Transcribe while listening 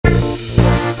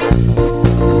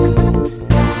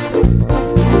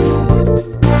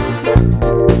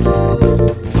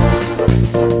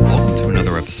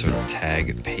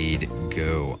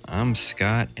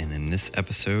Scott, and in this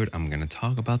episode, I'm going to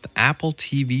talk about the Apple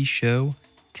TV show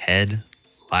Ted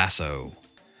Lasso.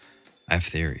 I have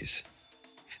theories.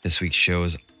 This week's show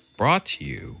is brought to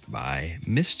you by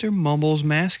Mr. Mumble's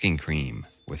Masking Cream.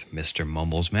 With Mr.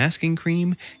 Mumble's Masking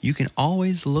Cream, you can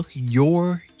always look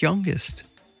your youngest.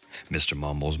 Mr.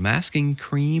 Mumble's Masking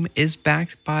Cream is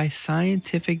backed by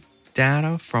scientific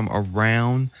data from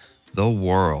around the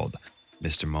world.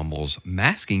 Mr. Mumble's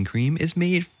Masking Cream is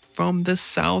made from the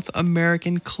South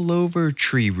American clover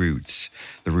tree roots.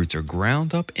 The roots are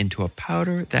ground up into a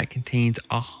powder that contains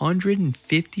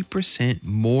 150%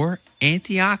 more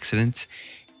antioxidants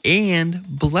and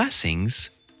blessings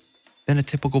than a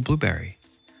typical blueberry.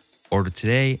 Order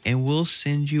today and we'll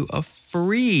send you a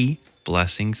free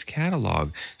blessings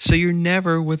catalog, so you're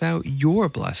never without your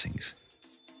blessings.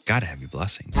 Gotta have your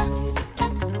blessings.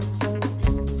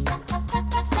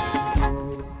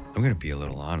 I'm gonna be a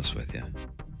little honest with you.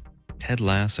 Ted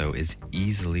Lasso is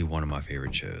easily one of my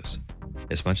favorite shows.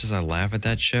 As much as I laugh at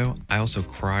that show, I also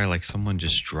cry like someone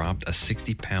just dropped a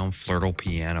 60-pound flirtle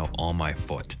piano on my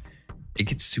foot. It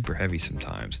gets super heavy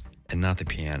sometimes, and not the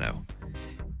piano.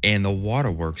 And the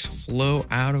waterworks flow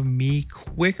out of me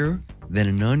quicker than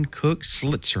an uncooked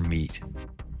Schlitzer meat.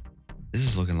 This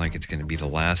is looking like it's going to be the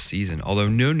last season, although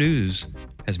no news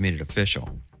has made it official.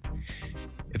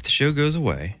 If the show goes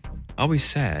away, I'll be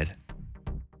sad,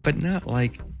 but not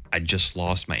like I just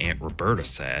lost my Aunt Roberta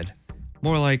sad.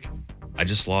 More like I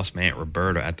just lost my Aunt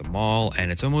Roberta at the mall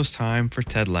and it's almost time for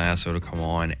Ted Lasso to come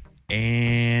on,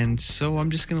 and so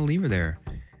I'm just going to leave her there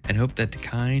and hope that the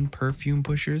kind perfume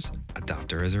pushers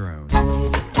adopt her as her own.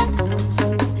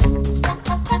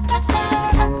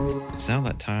 It's now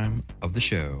that time of the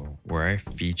show where I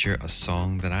feature a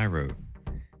song that I wrote.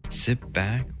 Sit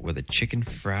back with a chicken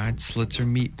fried Schlitzer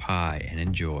meat pie and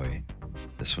enjoy.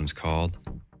 This one's called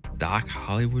Doc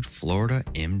Hollywood, Florida,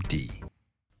 MD.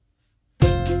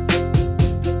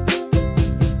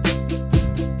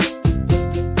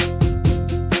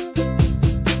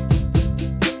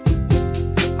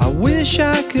 I wish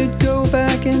I could go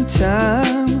back in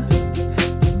time,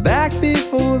 back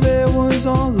before there was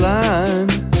online.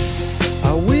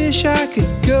 I wish I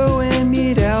could go and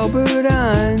meet Albert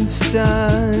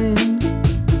Einstein.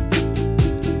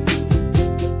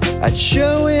 I'd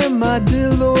show him my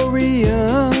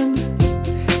DeLorean.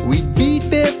 We'd beat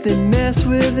Biff and mess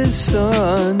with his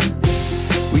son.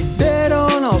 We'd bet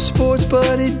on all sports,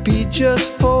 but it'd be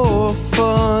just for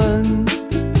fun.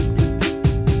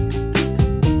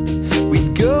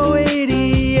 We'd go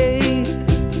 88.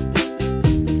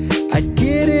 I'd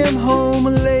get him home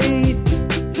late.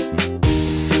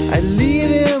 I'd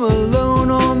leave him alone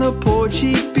on the porch,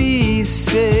 he'd be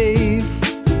safe.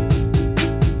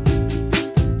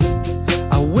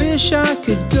 I wish I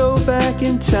could go back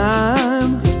in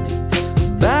time,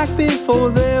 back before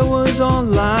there was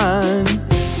online.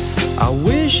 I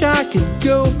wish I could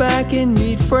go back and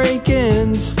meet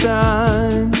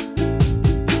Frankenstein.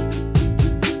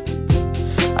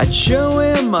 I'd show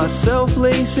him my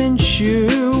self-lacing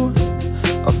shoe,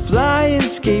 a flying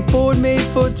skateboard made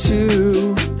for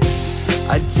two.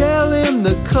 I'd tell him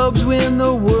the Cubs win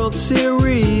the World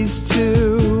Series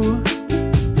too.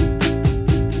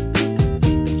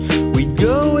 We'd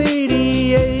go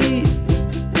 88.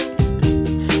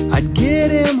 I'd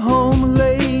get him home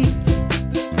late.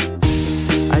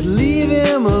 I'd leave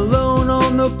him alone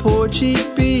on the porch,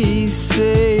 he'd be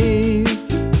safe.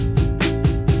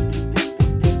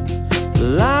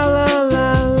 La la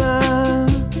la la,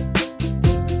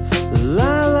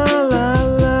 la la la la,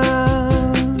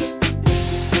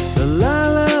 la la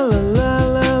la la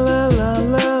la la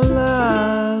la la.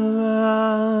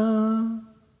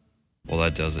 Well,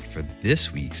 that does it for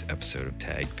this week's episode of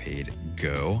Tag Paid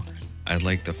Go. I'd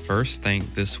like to first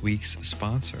thank this week's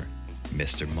sponsor,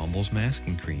 Mr. Mumble's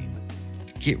Masking Cream.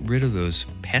 Get rid of those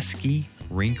pesky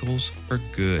wrinkles for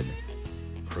good.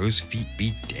 Crow's feet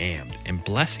be damned and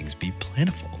blessings be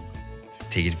plentiful.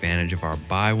 Take advantage of our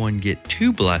buy one get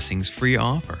two blessings free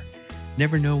offer.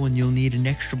 Never know when you'll need an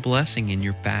extra blessing in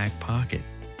your back pocket.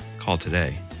 Call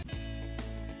today.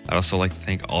 I'd also like to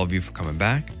thank all of you for coming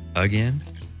back again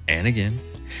and again.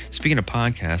 Speaking of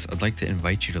podcasts, I'd like to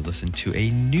invite you to listen to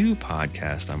a new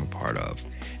podcast I'm a part of.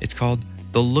 It's called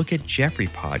the Look at Jeffrey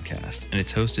podcast, and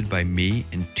it's hosted by me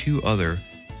and two other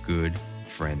good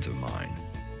friends of mine.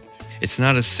 It's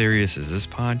not as serious as this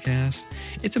podcast.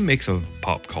 It's a mix of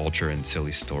pop culture and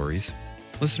silly stories.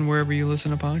 Listen wherever you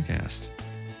listen to podcasts.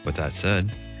 With that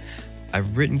said,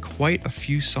 I've written quite a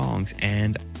few songs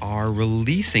and are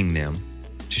releasing them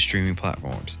to streaming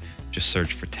platforms. Just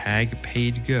search for Tag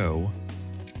Paid Go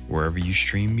wherever you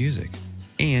stream music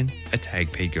and at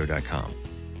tagpaidgo.com.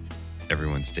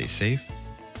 Everyone stay safe,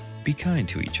 be kind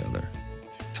to each other.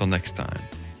 Till next time,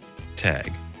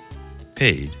 tag,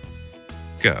 paid,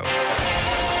 go.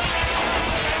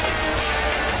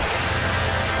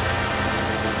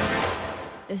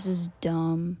 This is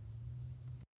dumb.